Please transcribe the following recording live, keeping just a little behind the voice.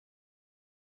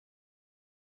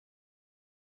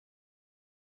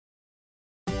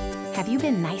Have you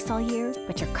been nice all year,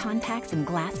 but your contacts and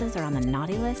glasses are on the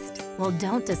naughty list? Well,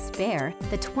 don't despair.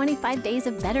 The 25 Days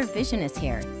of Better Vision is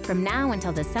here. From now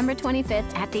until December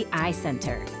 25th at the Eye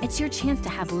Center. It's your chance to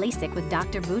have LASIK with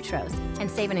Dr. Boutros and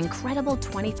save an incredible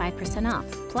 25% off.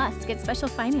 Plus, get special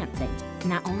financing.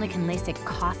 Not only can LASIK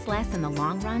cost less in the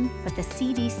long run, but the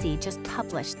CDC just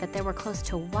published that there were close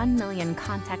to 1 million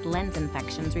contact lens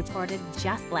infections reported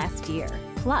just last year.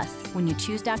 Plus, when you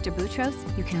choose Dr. Boutros,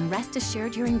 you can rest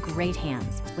assured you're in great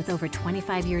hands. With over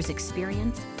 25 years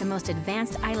experience, the most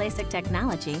advanced eye LASIK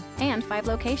technology, and 5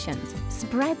 locations.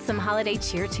 Spread some holiday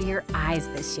cheer to your eyes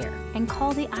this year and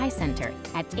call the Eye Center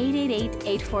at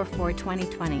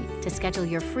 888-844-2020 to schedule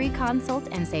your free consult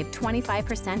and save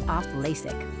 25% off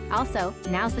LASIK. Also,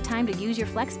 now's the time to use your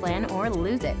Flex plan or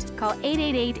lose it. Call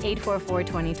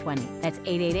 888-844-2020. That's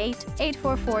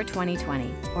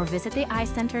 888-844-2020 or visit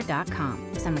theeyecenter.com.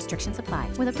 Some restrictions apply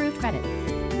with approved credit.